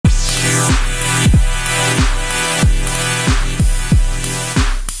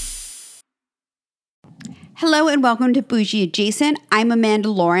Hello and welcome to Bougie Adjacent. I'm Amanda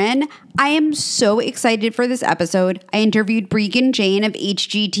Lauren. I am so excited for this episode. I interviewed Breegan Jane of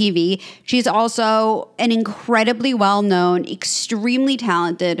HGTV. She's also an incredibly well-known, extremely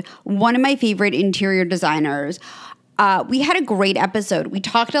talented, one of my favorite interior designers. We had a great episode. We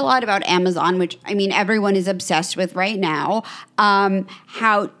talked a lot about Amazon, which everyone is obsessed with right now.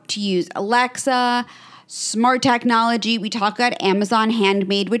 How to use Alexa, smart technology. We talk about Amazon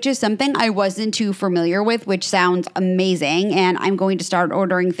Handmade, which is something I wasn't too familiar with, which sounds amazing. And I'm going to start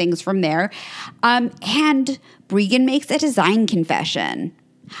ordering things from there. And Breegan makes a design confession.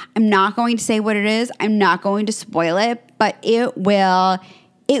 I'm not going to say what it is. I'm not going to spoil it, but it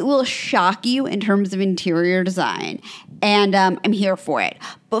will shock you in terms of interior design. And I'm here for it.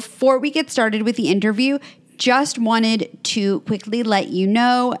 Before we get started with the interview, just wanted to quickly let you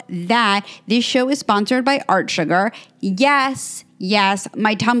know that this show is sponsored by Art Sugar. Yes,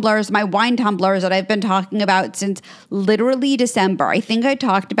 my tumblers, my wine tumblers that I've been talking about since literally December. I think I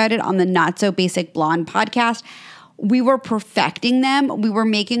talked about it on the Not So Basic Blonde podcast. We were perfecting them. We were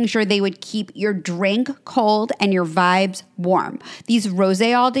making sure they would keep your drink cold and your vibes warm. These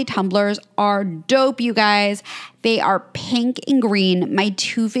Rosé All Day tumblers are dope, you guys. They are pink and green, my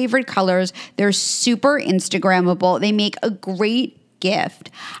two favorite colors. They're super Instagrammable. They make a great gift.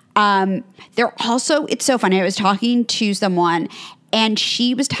 They're also, it's so funny. I was talking to someone and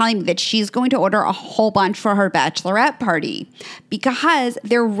she was telling me that she's going to order a whole bunch for her bachelorette party because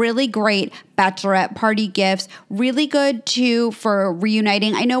they're really great bachelorette party gifts, really good too for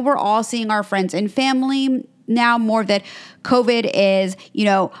reuniting. I know we're all seeing our friends and family now more that COVID is,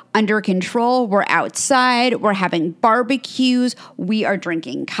 under control. We're outside. We're having barbecues. We are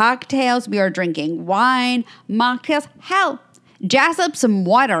drinking cocktails. We are drinking wine, mocktails. Hell, jazz up some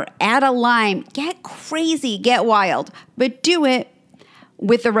water, add a lime, get crazy, get wild, but do it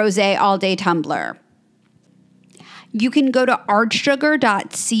with the Rosé All Day tumbler. You can go to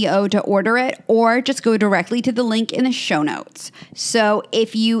artsugar.co to order it or just go directly to the link in the show notes. So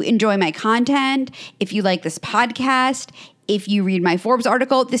if you enjoy my content, if you like this podcast, if you read my Forbes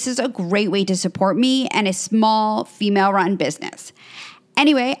article, this is a great way to support me and a small female-run business.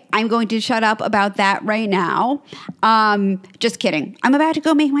 Anyway, I'm going to shut up about that right now. Just kidding. I'm about to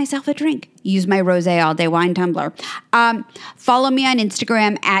go make myself a drink. Use my Rosé All Day wine tumbler. Follow me on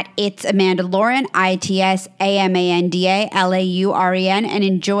Instagram at It's Amanda Lauren, ITSAMANDALAUREN, and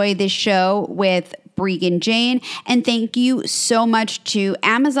enjoy this show with Breegan Jane. And thank you so much to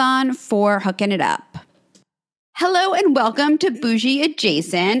Amazon for hooking it up. Hello and welcome to Bougie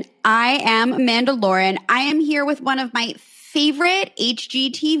Adjacent. I am Amanda Lauren. I am here with one of my favorite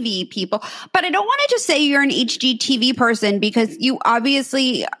HGTV people, but I don't want to just say you're an HGTV person because you're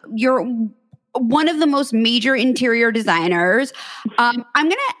one of the most major interior designers. Can I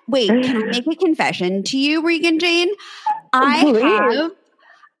make a confession to you, Breegan Jane? I have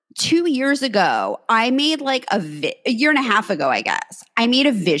 2 years ago, I made a year and a half ago, I guess, I made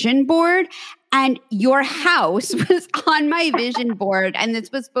a vision board. And your house was on my vision board. And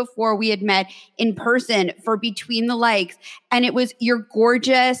this was before we had met in person for Between the Likes. And it was your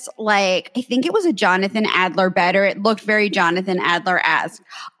gorgeous, I think it was a Jonathan Adler bed, or it looked very Jonathan Adler-esque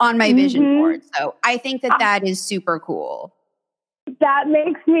on my vision board. So I think that is super cool. That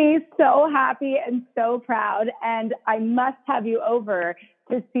makes me so happy and so proud. And I must have you over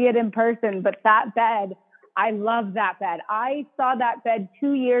to see it in person. But that bed, I love that bed. I saw that bed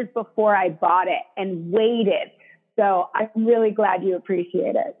 2 years before I bought it and waited. So I'm really glad you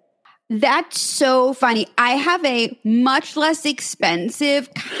appreciate it. That's so funny. I have a much less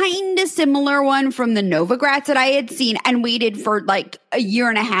expensive, kind of similar one from the Novogratz that I had seen and waited for a year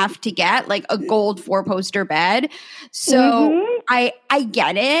and a half to get, a gold 4-poster bed. So I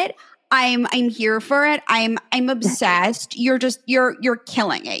get it. I'm here for it. I'm obsessed. You're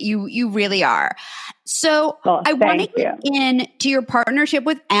killing it. You really are. So I want to get into your partnership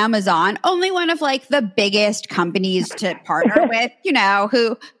with Amazon, only one of the biggest companies to partner with,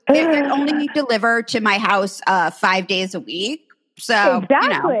 who they only deliver to my house 5 days a week. So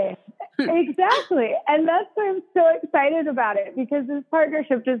exactly. Exactly. And that's why I'm so excited about it, because this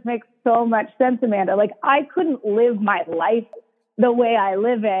partnership just makes so much sense, Amanda. I couldn't live my life the way I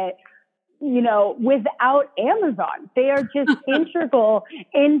live it without Amazon. They are just integral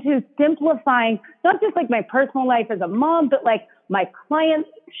into simplifying not just my personal life as a mom, but my client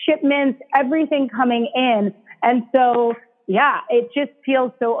shipments, everything coming in. And so, it just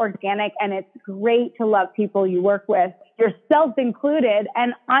feels so organic, and it's great to love people you work with, yourself included.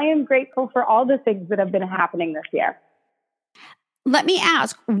 And I am grateful for all the things that have been happening this year. Let me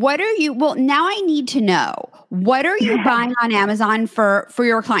ask, now I need to know, what are you buying on Amazon for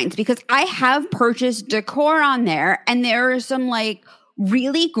your clients? Because I have purchased decor on there and there are some like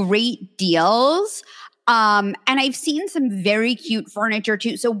really great deals. And I've seen some very cute furniture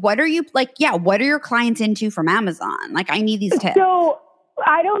too. So what are you like, what are your clients into from Amazon? Like I need these tips. So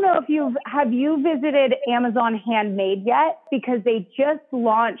I don't know if have you visited Amazon Handmade yet? Because they just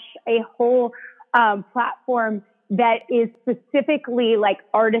launched a whole platform that is specifically like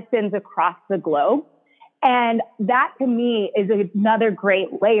artisans across the globe. And that to me is another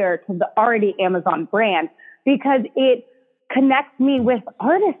great layer to the already Amazon brand because it connects me with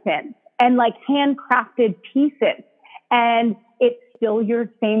artisans and like handcrafted pieces. And it's still your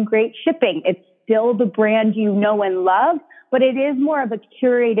same great shipping. It's still the brand you know and love, but it is more of a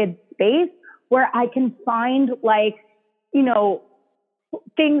curated space where I can find like, you know,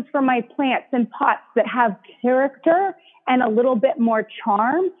 things for my plants and pots that have character and a little bit more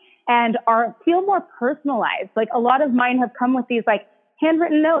charm and feel more personalized. Like a lot of mine have come with these like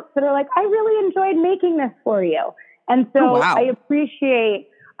handwritten notes that are like, I really enjoyed making this for you. And so I appreciate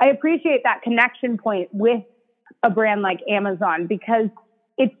that connection point with a brand like Amazon because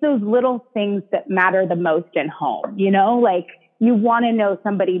it's those little things that matter the most in home, you know, like you want to know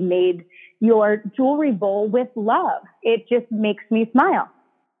somebody made your jewelry bowl with love. It just makes me smile.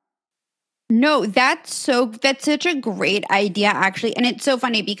 No, that's such a great idea, actually. And it's so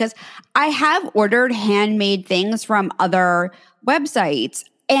funny because I have ordered handmade things from other websites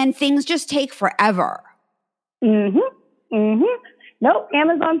and things just take forever. Nope.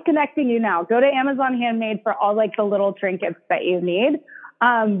 Amazon's connecting you now. Go to Amazon Handmade for all like the little trinkets that you need.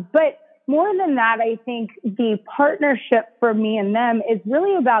 But more than that, I think the partnership for me and them is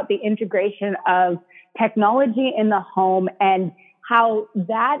really about the integration of technology in the home and how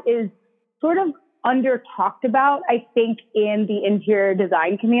that is sort of under talked about, I think, in the interior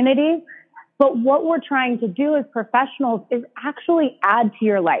design community. But what we're trying to do as professionals is actually add to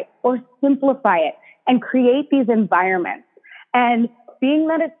your life or simplify it and create these environments. And being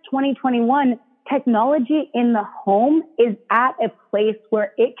that it's 2021, technology in the home is at a place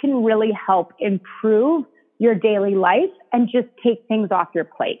where it can really help improve your daily life and just take things off your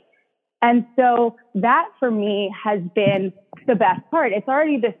plate. And so that for me has been the best part. It's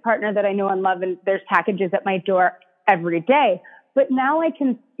already this partner that I know and love, and there's packages at my door every day. But now I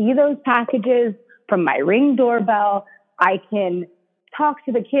can see those packages from my Ring doorbell. I can talk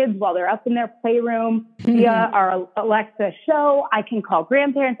to the kids while they're up in their playroom via our Alexa show. I can call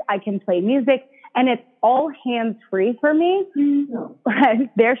grandparents. I can play music. And it's all hands-free for me.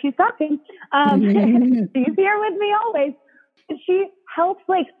 There she's talking. She's here with me always. She helps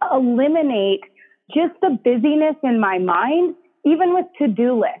like eliminate just the busyness in my mind, even with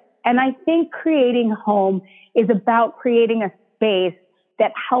to-do lists. And I think creating home is about creating a space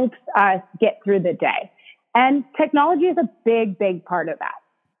that helps us get through the day. And technology is a big, big part of that.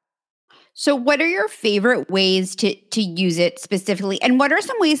 So what are your favorite ways to use it specifically? And what are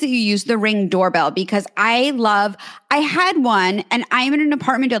some ways that you use the Ring doorbell? Because I had one and I'm in an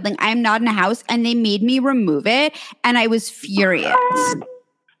apartment building. I'm not in a house and they made me remove it. And I was furious.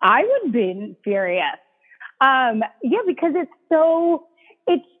 I would be furious. Because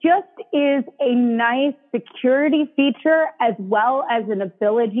it just is a nice security feature as well as an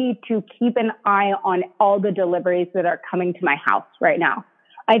ability to keep an eye on all the deliveries that are coming to my house right now.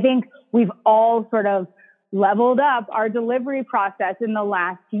 I think we've all sort of leveled up our delivery process in the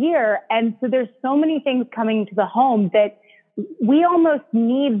last year. And so there's so many things coming to the home that we almost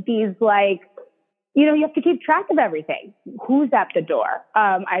need these you have to keep track of everything. Who's at the door?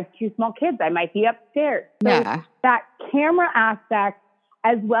 I have 2 small kids. I might be upstairs. So that camera aspect,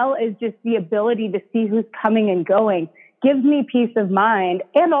 as well as just the ability to see who's coming and going, gives me peace of mind.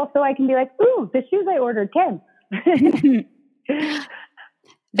 And also I can be like, ooh, the shoes I ordered came.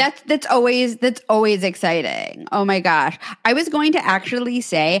 That's always exciting. Oh my gosh. I was going to actually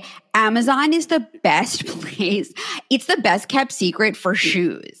say Amazon is the best place. It's the best kept secret for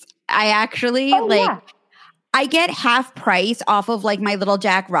shoes. I actually I get half price off of like my little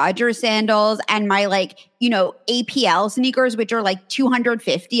Jack Rogers sandals and my APL sneakers, which are like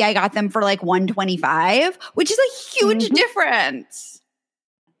 $250. I got them for like $125, which is a huge difference.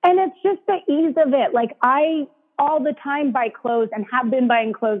 And it's just the ease of it. Like I all the time buy clothes and have been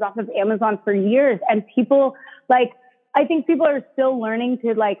buying clothes off of Amazon for years. And people I think people are still learning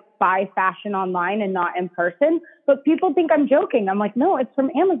to buy fashion online and not in person, but people think I'm joking. I'm like, no, it's from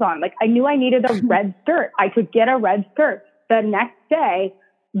Amazon. Like I knew I needed a red skirt. I could get a red skirt the next day,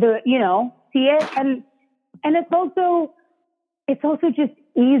 see it. And it's also just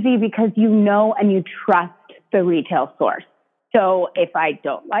easy because and you trust the retail source. So if I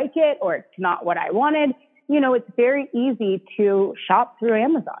don't like it or it's not what I wanted, it's very easy to shop through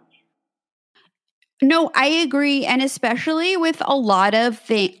Amazon. No, I agree. And especially with a lot of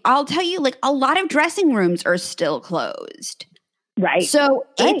things, I'll tell you, like a lot of dressing rooms are still closed. Right. So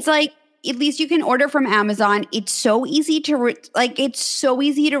it's like, at least you can order from Amazon. It's so easy to it's so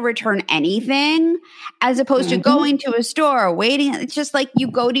easy to return anything as opposed to going to a store, waiting. It's just like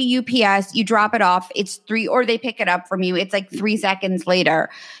you go to UPS, you drop it off. It's or they pick it up from you. It's like 3 seconds later.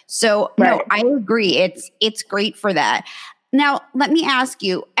 So no, I agree. It's great for that. Now, let me ask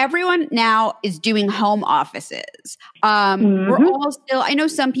you, everyone now is doing home offices. We're all still, I know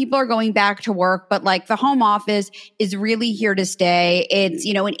some people are going back to work, but like the home office is really here to stay. It's,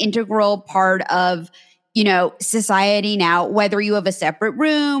 an integral part of, society now, whether you have a separate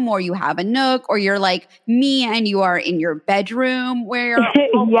room or you have a nook or you're like me and you are in your bedroom where your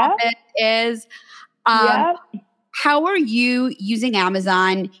home office is. How are you using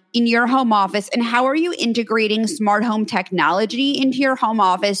Amazon in your home office, and how are you integrating smart home technology into your home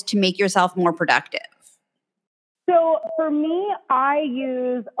office to make yourself more productive? So for me, I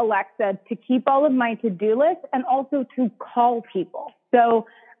use Alexa to keep all of my to-do lists and also to call people. So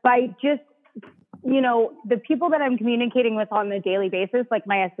by just, the people that I'm communicating with on a daily basis, like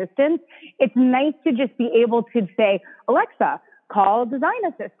my assistants, it's nice to just be able to say, Alexa, call design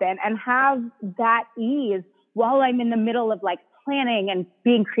assistant, and have that ease while I'm in the middle of like planning and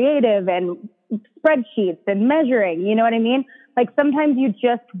being creative and spreadsheets and measuring, you know what I mean? Like sometimes you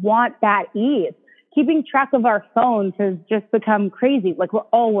just want that ease. Keeping track of our phones has just become crazy. Like we're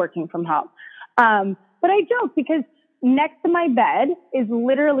all working from home. But I joke because next to my bed is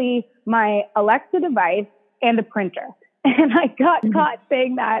literally my Alexa device and a printer. And I got caught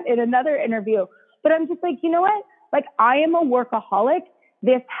saying that in another interview, but I'm just like, you know what? Like I am a workaholic.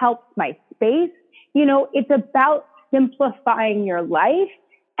 This helps my space. It's about simplifying your life,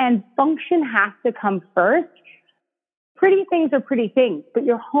 and function has to come first. Pretty things are pretty things, but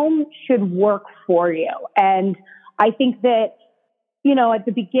your home should work for you. And I think that, at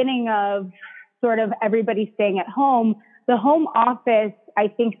the beginning of sort of everybody staying at home, the home office, I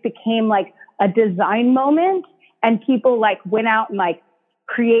think, became like a design moment, and people like went out and like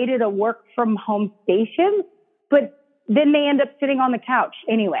created a work from home station, but then they end up sitting on the couch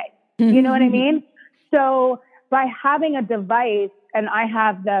anyway. You know what I mean? So by having a device, and I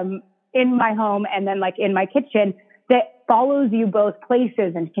have them in my home and then like in my kitchen, that follows you both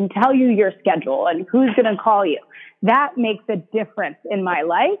places and can tell you your schedule and who's going to call you, that makes a difference in my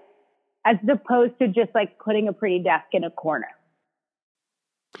life as opposed to just like putting a pretty desk in a corner.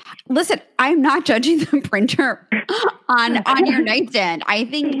 Listen, I'm not judging the printer on your nightstand. I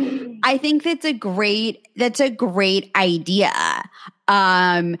think that's a great idea.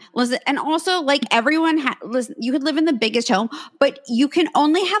 Listen, and also like everyone listen, you could live in the biggest home, but you can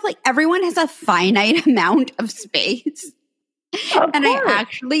only have like everyone has a finite amount of space. And I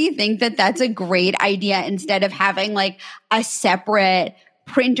actually think that that's a great idea instead of having like a separate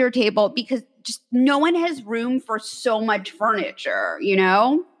printer table, because just no one has room for so much furniture,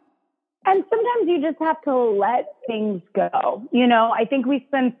 And sometimes you just have to let things go. I think we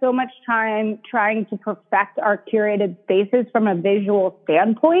spend so much time trying to perfect our curated spaces from a visual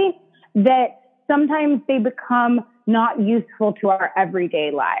standpoint that sometimes they become not useful to our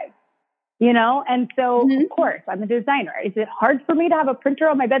everyday lives. And so, of course, I'm a designer. Is it hard for me to have a printer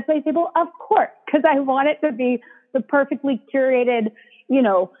on my bedside table? Of course, because I want it to be the perfectly curated,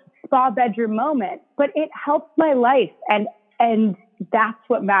 spa bedroom moment. But it helps my life, and that's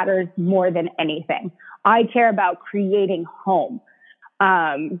what matters more than anything. I care about creating home.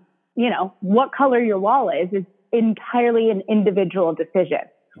 What color your wall is entirely an individual decision.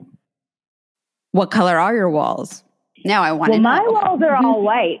 What color are your walls? Now I want to know. My walls are all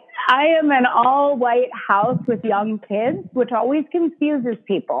white. I am an all white house with young kids, which always confuses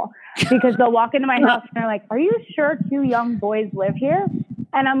people because they'll walk into my house and they're like, "Are you sure 2 young boys live here?"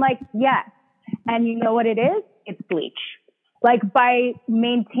 And I'm like, "Yes." And you know what it is? It's bleach. Like by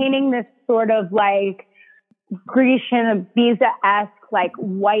maintaining this sort of like Grecian Ibiza-esque like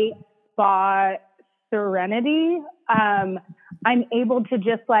white spa serenity, I'm able to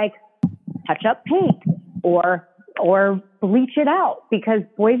just like touch up paint or bleach it out because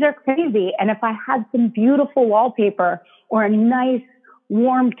boys are crazy. And if I had some beautiful wallpaper or a nice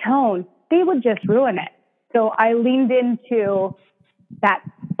warm tone, they would just ruin it. So I leaned into that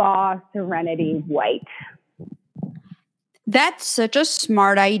spa serenity white. That's such a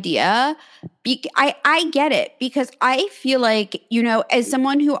smart idea. I get it because I feel like, as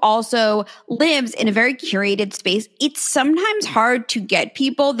someone who also lives in a very curated space, it's sometimes hard to get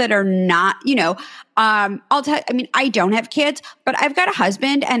people that are not, I don't have kids, but I've got a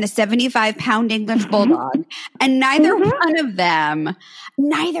husband and a 75-pound English bulldog, and neither one of them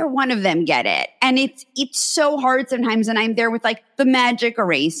get it. And it's so hard sometimes. And I'm there with like the magic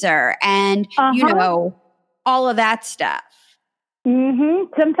eraser and, all of that stuff.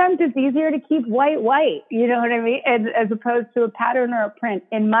 Sometimes it's easier to keep white. You know what I mean? As opposed to a pattern or a print.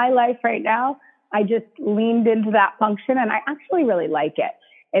 In my life right now, I just leaned into that function and I actually really like it.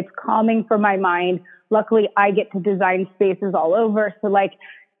 It's calming for my mind. Luckily, I get to design spaces all over. So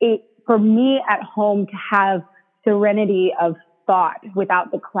for me at home to have serenity of thought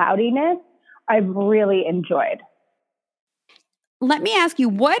without the cloudiness, I've really enjoyed. Let me ask you,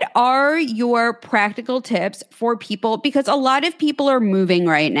 what are your practical tips for people? Because a lot of people are moving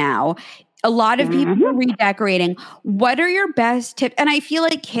right now. A lot of people are redecorating. What are your best tips? And I feel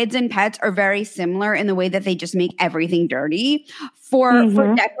like kids and pets are very similar in the way that they just make everything dirty for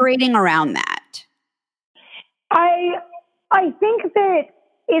decorating around that. I think that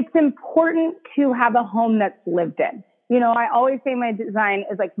it's important to have a home that's lived in. I always say my design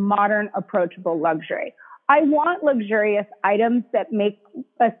is like modern, approachable luxury. I want luxurious items that make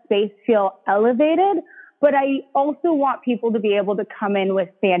a space feel elevated, but I also want people to be able to come in with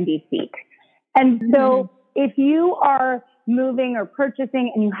sandy feet. And so if you are moving or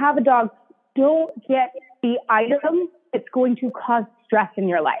purchasing and you have a dog, don't get the item that's going to cause stress in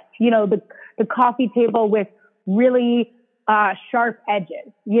your life. The coffee table with really sharp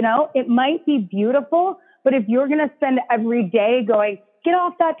edges. It might be beautiful, but if you're going to spend every day going, get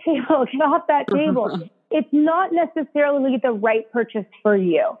off that table, it's not necessarily the right purchase for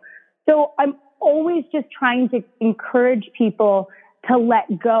you. So I'm always just trying to encourage people to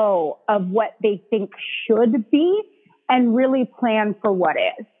let go of what they think should be and really plan for what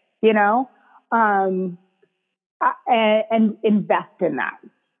is, and invest in that.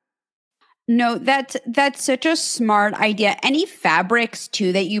 No, that's such a smart idea. Any fabrics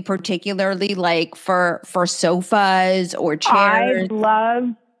too that you particularly like for sofas or chairs?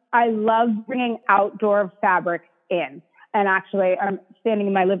 I love bringing outdoor fabrics in. And actually, I'm standing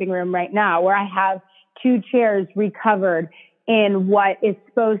in my living room right now where I have 2 chairs recovered in what is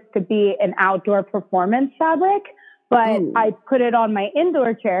supposed to be an outdoor performance fabric. But I put it on my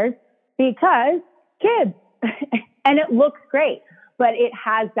indoor chairs because kids, and it looks great, but it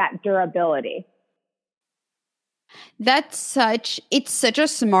has that durability. It's such a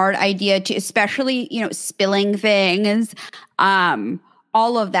smart idea to, especially, spilling things,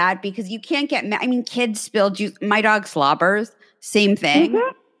 all of that, because you can't get, kids spill juice. My dog slobbers, same thing.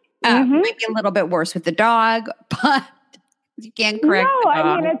 Might be a little bit worse with the dog, but you can't correct the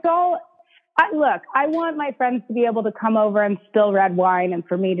dog. It's all, look, I want my friends to be able to come over and spill red wine and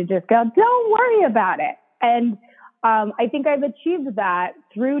for me to just go, don't worry about it. And I think I've achieved that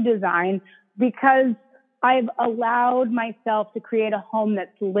through design because I've allowed myself to create a home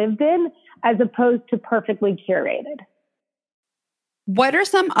that's lived in as opposed to perfectly curated. What are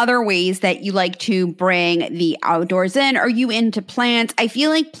some other ways that you like to bring the outdoors in? Are you into plants? I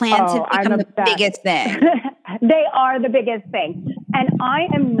feel like plants have become the biggest thing. They are the biggest thing. And I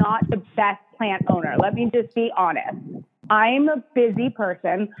am not the best plant owner. Let me just be honest. I'm a busy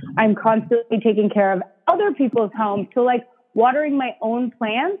person. I'm constantly taking care of other people's homes. So watering my own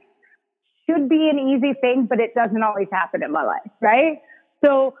plants should be an easy thing, but it doesn't always happen in my life, right?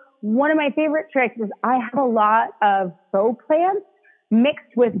 So one of my favorite tricks is I have a lot of faux plants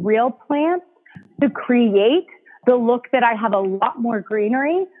mixed with real plants to create the look that I have a lot more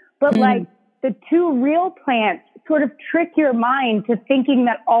greenery, but the 2 real plants sort of trick your mind to thinking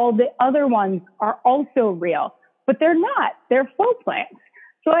that all the other ones are also real, but they're not. They're faux plants.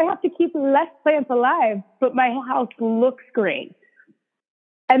 So I have to keep less plants alive, but my house looks green.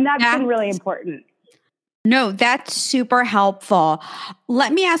 And that's been really important. No, that's super helpful.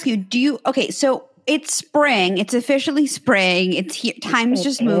 Let me ask you, so it's spring. It's officially spring. It's here. Times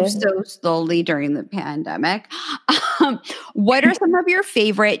just move so slowly during the pandemic. What are some of your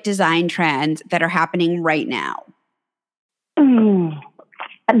favorite design trends that are happening right now?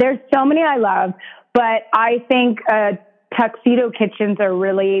 There's so many I love, but I think tuxedo kitchens are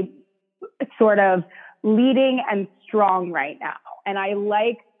really sort of leading and strong right now.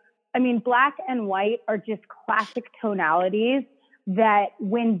 And black and white are just classic tonalities that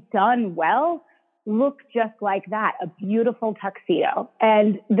when done well, look just like that, a beautiful tuxedo.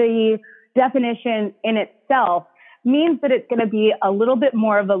 And the definition in itself means that it's going to be a little bit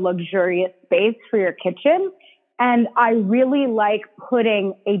more of a luxurious space for your kitchen. And I really like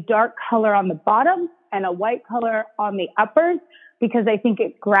putting a dark color on the bottom and a white color on the uppers because I think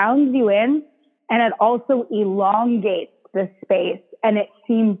it grounds you in and it also elongates the space and it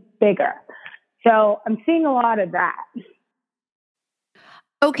seems bigger. So I'm seeing a lot of that.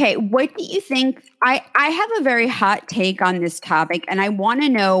 Okay, what do you think? I have a very hot take on this topic, and I want to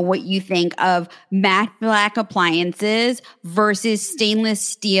know what you think of matte black appliances versus stainless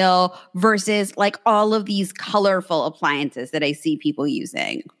steel versus like all of these colorful appliances that I see people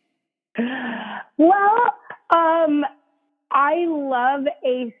using. Well, I love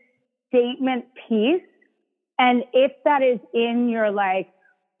a statement piece. And if that is in your like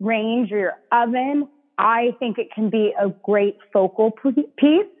range or your oven, I think it can be a great focal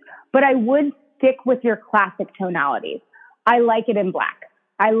piece, but I would stick with your classic tonalities. I like it in black.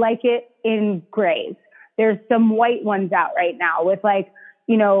 I like it in grays. There's some white ones out right now with like,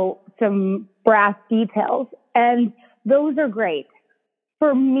 you know, some brass details, and those are great.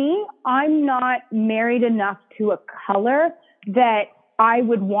 For me, I'm not married enough to a color that I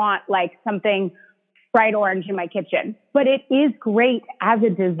would want like something bright orange in my kitchen, but it is great as a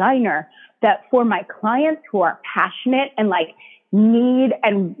designer that for my clients who are passionate and like need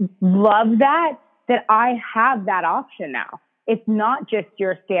and love that I have that option now. It's not just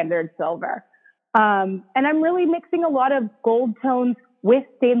your standard silver. And I'm really mixing a lot of gold tones with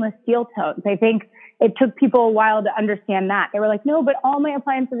stainless steel tones. I think it took people a while to understand that. They were like, no, but all my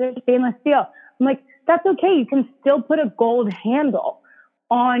appliances are stainless steel. I'm like, that's okay. You can still put a gold handle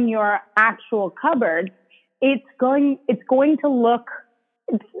on your actual cupboard. It's going to look,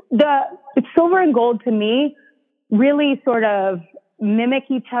 it's silver and gold to me really sort of mimic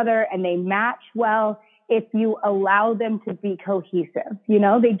each other and they match well if you allow them to be cohesive. You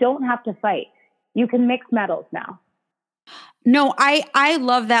know, they don't have to fight. You can mix metals now. No, I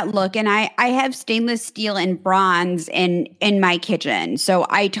love that look, and I have stainless steel and bronze in my kitchen, so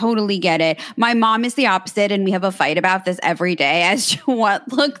I totally get it. My mom is the opposite, and we have a fight about this every day as to what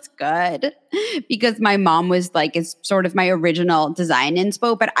looks good, because my mom was like is sort of my original design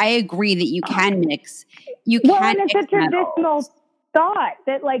inspo. But I agree that you can mix. And it's a traditional thought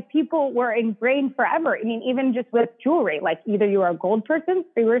that like people were ingrained forever. I mean, even just with jewelry, like either you were a gold person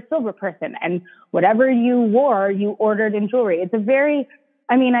or you were a silver person, and whatever you wore, you ordered in jewelry. It's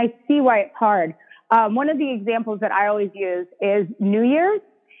I see why it's hard. One of the examples that I always use is New Year's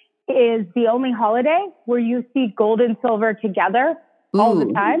is the only holiday where you see gold and silver together all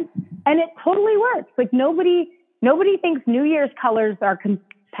the time. And it totally works. Like nobody thinks New Year's colors are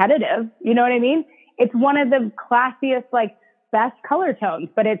competitive. You know what I mean? It's one of the classiest, like, best color tones,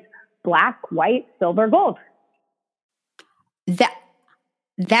 but it's black, white, silver, gold.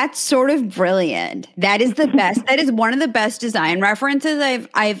 That's sort of brilliant. That is the best. That is one of the best design references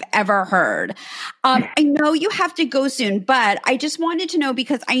I've ever heard. I know you have to go soon, but I just wanted to know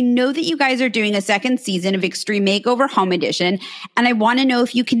because I know that you guys are doing a second season of Extreme Makeover Home Edition, and I want to know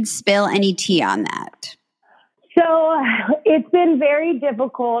if you can spill any tea on that. So it's been very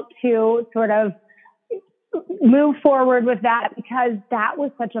difficult to sort of move forward with that because that was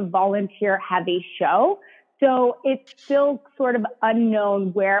such a volunteer heavy show. So it's still sort of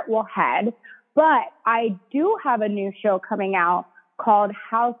unknown where it will head. But I do have a new show coming out called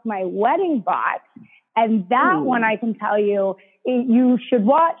House My Wedding Bought. And that one I can tell you, you should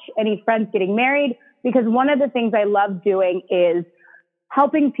watch any friends getting married, because one of the things I love doing is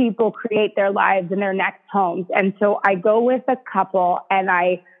helping people create their lives in their next homes. And so I go with a couple and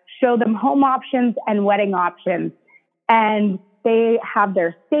I show them home options and wedding options, and they have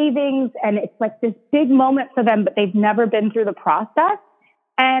their savings, and it's like this big moment for them, but they've never been through the process.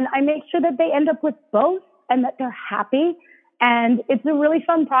 And I make sure that they end up with both and that they're happy. And it's a really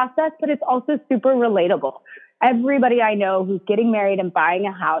fun process, but it's also super relatable. Everybody I know who's getting married and buying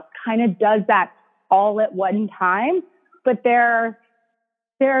a house kind of does that all at one time, but they're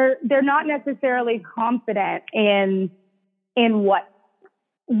not necessarily confident in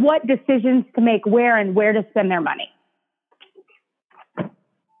what decisions to make where and where to spend their money.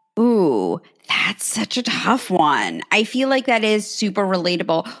 Ooh, that's such a tough one. I feel like that is super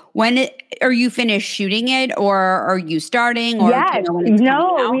relatable. Are you finished shooting it, or are you starting? Or yes. Do you know when it's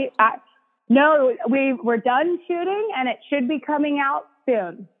coming out? We're done shooting, and it should be coming out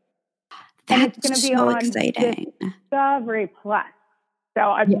soon. That's and it's going to be so on exciting. Discovery Plus. So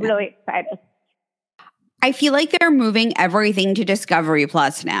I'm really excited. I feel like they're moving everything to Discovery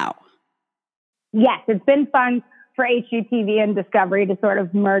Plus now. Yes, it's been fun for HGTV and Discovery to sort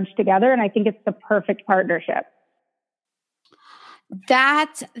of merge together, and I think it's the perfect partnership.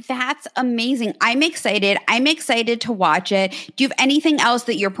 That's amazing. I'm excited. I'm excited to watch it. Do you have anything else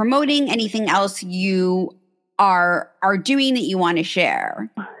that you're promoting? Anything else you are doing that you want to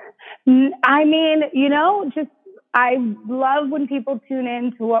share? I mean, I love when people tune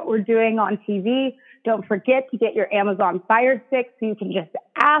in to what we're doing on TV. Don't forget to get your Amazon Fire Stick so you can just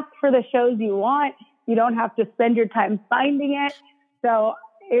ask for the shows you want. You don't have to spend your time finding it. So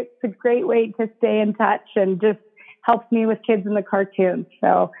it's a great way to stay in touch and just helps me with kids in the cartoons.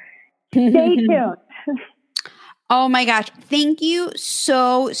 So stay tuned. Oh my gosh. Thank you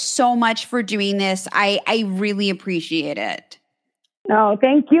so much for doing this. I really appreciate it. No,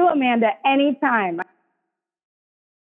 thank you, Amanda. Anytime.